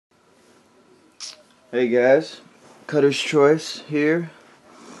Hey guys, Cutter's Choice here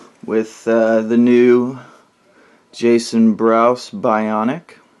with the new Jason Brous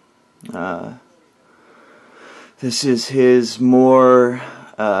Bionic. This is his more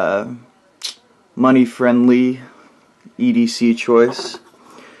money-friendly EDC choice.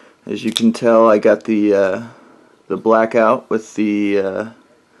 As you can tell, I got the blackout with the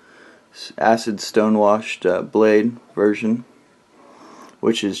acid stonewashed blade version,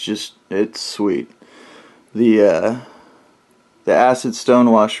 which is it's sweet. The acid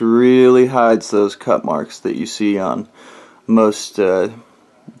stonewash really hides those cut marks that you see on most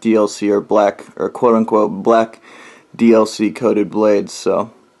DLC or black or quote unquote black DLC coated blades,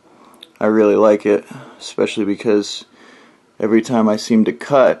 so I really like it, especially because every time I seem to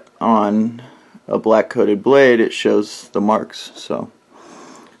cut on a black coated blade it shows the marks. So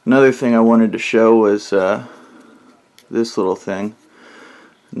another thing I wanted to show was this little thing.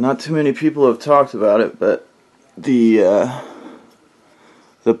 Not too many people have talked about it, but the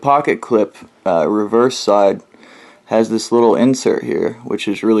pocket clip reverse side has this little insert here, which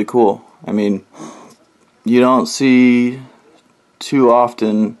is really cool. I mean, you don't see too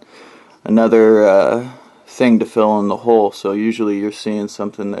often another thing to fill in the hole, so usually you're seeing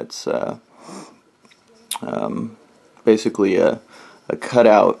something that's basically a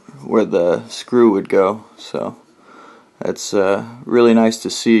cutout where the screw would go. So that's really nice to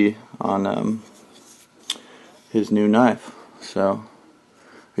see on his new knife. So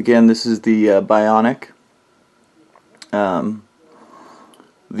again, this is the Bionic.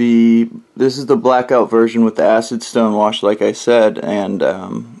 This is the blackout version with the acid stonewash, like I said, and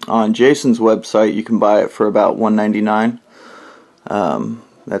on Jason's website you can buy it for about $1.99.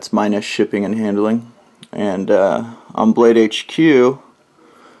 That's minus shipping and handling. And on Blade HQ,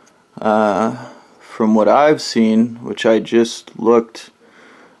 from what I've seen, which I just looked,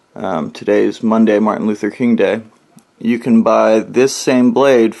 today is Monday, Martin Luther King Day, you can buy this same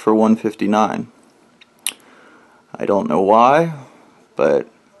blade for $1.59. I don't know why, but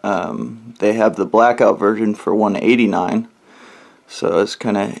they have the blackout version for $1.89. So it's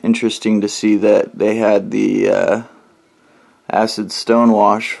kind of interesting to see that they had the acid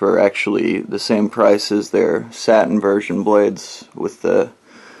stonewash for actually the same price as their satin version blades with the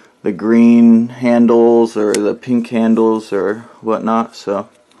green handles or the pink handles or whatnot. So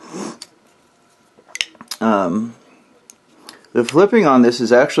the flipping on this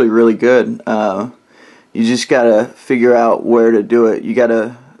is actually really good. You just gotta figure out where to do it. You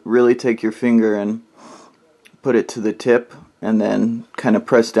gotta really take your finger and put it to the tip and then kind of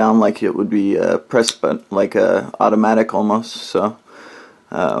press down like it would be press button, like a automatic almost. So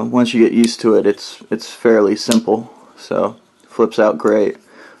once you get used to it, it's fairly simple. So flips out great.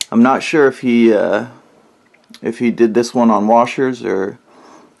 I'm not sure if he did this one on washers or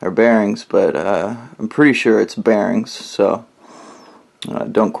bearings, but I'm pretty sure it's bearings. So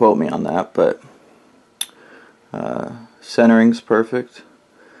don't quote me on that, but centering's perfect.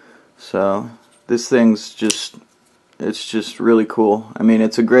 So this thing's it's just really cool. I mean,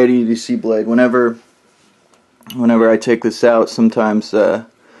 it's a great EDC blade. Whenever I take this out, sometimes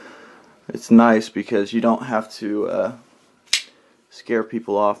it's nice because you don't have to scare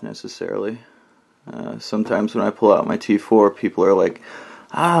people off necessarily. Sometimes when I pull out my T4, people are like,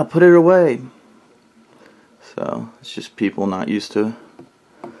 put it away. So it's just people not used to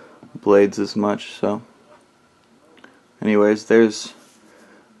blades as much. So anyways, there's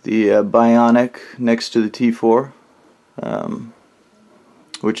the Bionic next to the T4,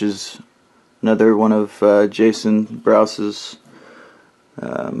 which is another one of Jason Brous's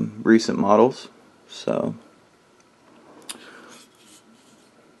recent models. So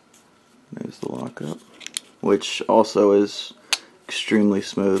there's the lockup, which also is extremely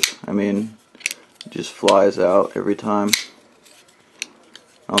smooth. I mean, it just flies out every time.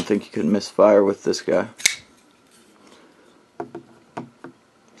 I don't think you could misfire with this guy.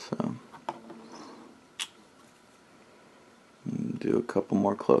 So do a couple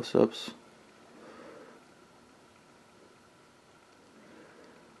more close-ups.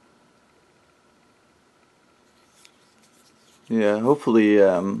 Yeah, hopefully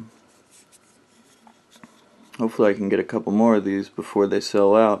I can get a couple more of these before they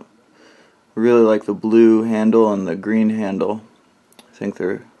sell out. I really like the blue handle and the green handle. I think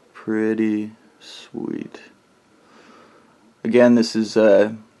they're pretty sweet. Again, this is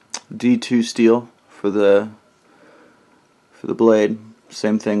D2 steel for the blade.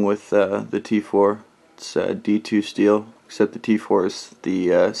 Same thing with the T4. It's D2 steel, except the T4 is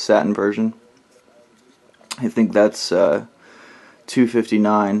the satin version. I think that's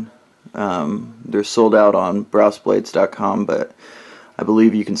 $2.59. They're sold out on brousblades.com, but I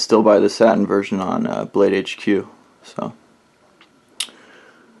believe you can still buy the satin version on Blade HQ. So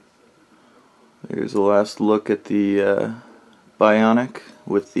here's the last look at the Bionic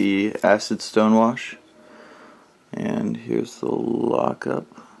with the acid stonewash, and here's the lockup,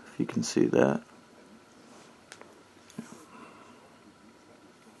 if you can see that.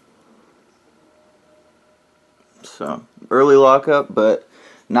 So early lockup, but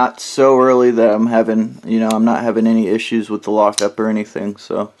not so early that I'm having, I'm not having any issues with the lockup or anything.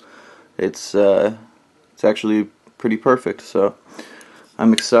 So it's actually pretty perfect. So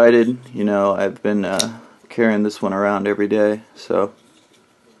I'm excited. I've been carrying this one around every day. So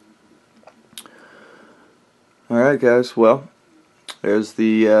alright guys, well, there's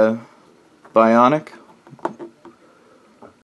the Bionic